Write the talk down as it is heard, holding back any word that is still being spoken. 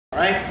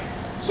Alright?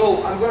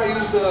 So I'm going to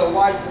use the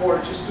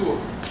whiteboard just to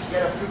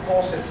get a few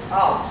concepts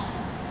out.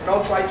 And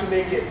I'll try to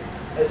make it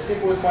as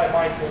simple as my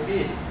mind can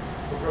be.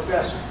 But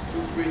Professor,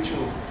 feel free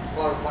to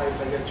clarify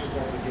if I get too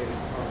complicated.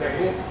 Is that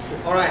cool?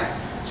 Alright.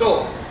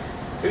 So,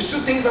 there's two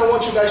things I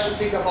want you guys to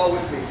think about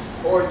with me.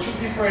 Or two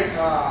different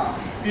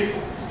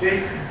people.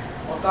 Okay?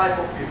 What type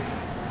of people?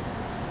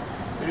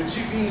 There is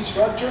GB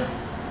instructor.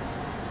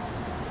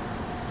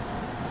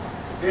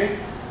 Okay?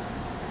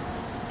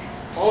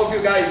 All of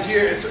you guys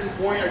here at a certain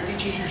point are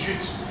teaching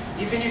Jiu-Jitsu.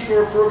 Even if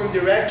you're a program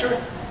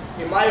director,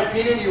 in my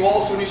opinion, you're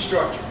also an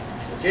instructor.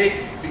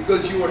 Okay?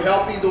 Because you are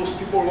helping those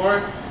people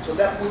learn, so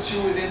that puts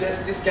you within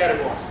this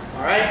category.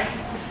 Alright?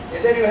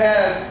 And then you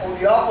have, on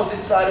the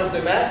opposite side of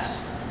the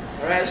mats,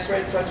 alright, let's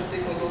try to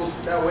think of those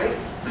that way.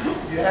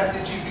 You have the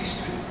GB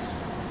students.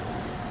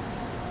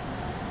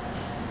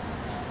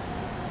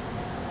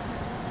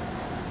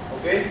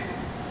 Okay?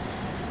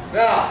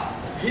 Now,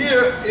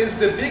 here is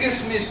the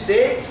biggest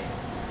mistake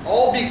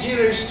all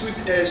beginners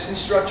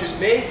instructors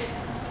make,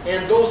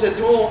 and those that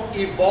don't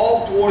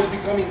evolve towards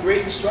becoming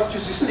great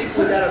instructors stick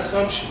with that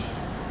assumption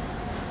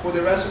for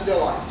the rest of their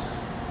lives.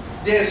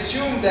 They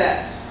assume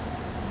that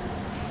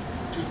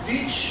to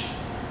teach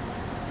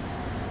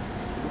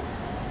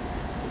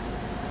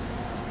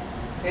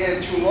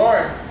and to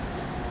learn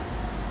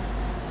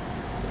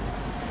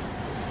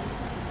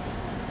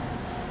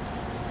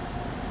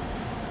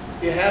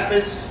it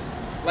happens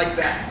like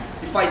that.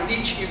 If I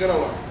teach, you're gonna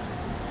learn.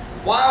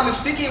 While I'm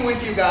speaking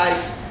with you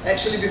guys,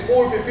 actually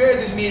before we prepared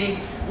this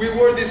meeting, we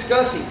were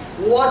discussing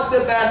what's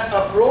the best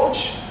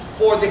approach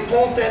for the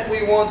content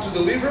we want to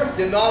deliver,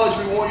 the knowledge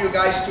we want you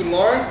guys to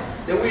learn,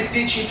 that we're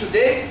teaching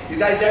today, you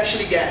guys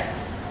actually get it.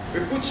 We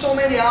put so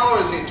many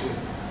hours into it,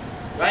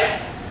 right?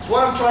 So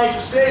what I'm trying to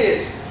say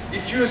is,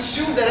 if you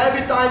assume that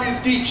every time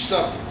you teach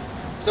something,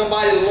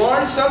 somebody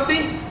learns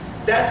something,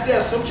 that's the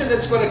assumption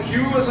that's going to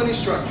kill you as an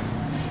instructor.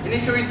 And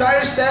if your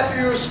entire staff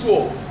in your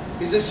school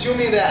is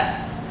assuming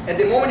that, at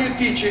the moment you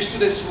teach your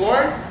students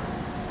learn,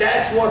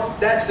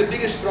 that's the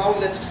biggest problem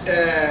that's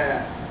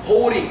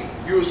holding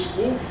your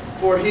school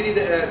for to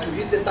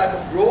hit the type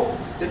of growth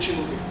that you're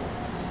looking for.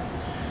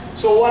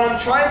 So what I'm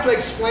trying to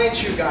explain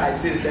to you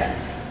guys is that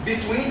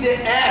between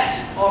the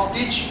act of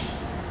teaching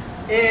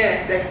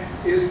and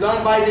that is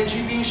done by the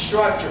GB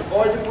instructor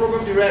or the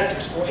program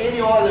directors or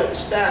any other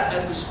staff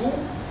at the school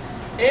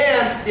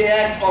and the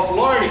act of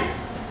learning,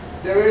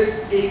 there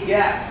is a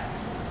gap.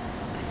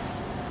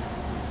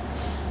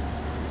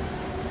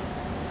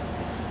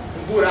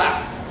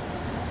 Buraco.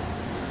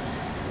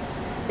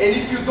 And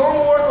if you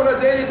don't work on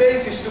a daily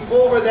basis to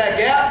cover that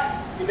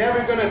gap, you're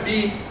never going to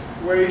be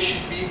where you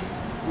should be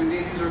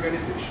within this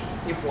organization.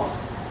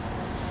 Impossible.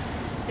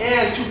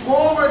 And to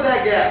cover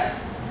that gap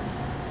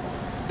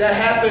that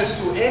happens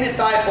to any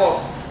type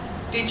of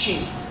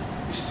teaching,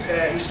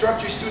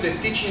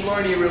 instructor-student,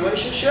 teaching-learning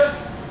relationship,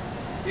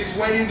 is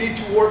when you need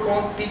to work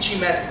on teaching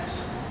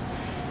methods.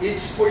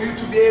 It's for you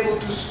to be able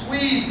to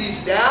squeeze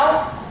this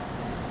down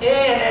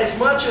and as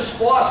much as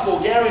possible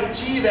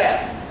guarantee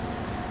that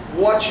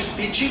what you're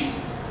teaching,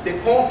 the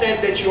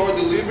content that you are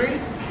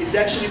delivering, is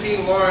actually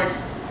being learned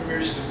from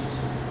your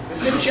students. The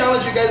same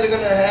challenge you guys are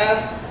going to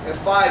have at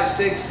 5,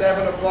 6,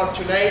 7 o'clock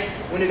tonight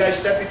when you guys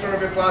step in front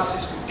of your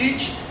classes to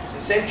teach. It's the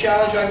same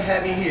challenge I'm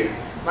having here.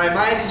 My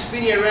mind is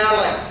spinning around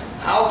like,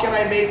 how can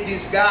I make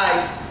these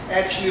guys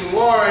actually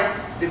learn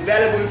the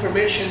valuable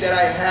information that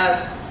I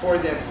have for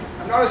them?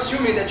 I'm not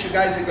assuming that you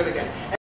guys are going to get it.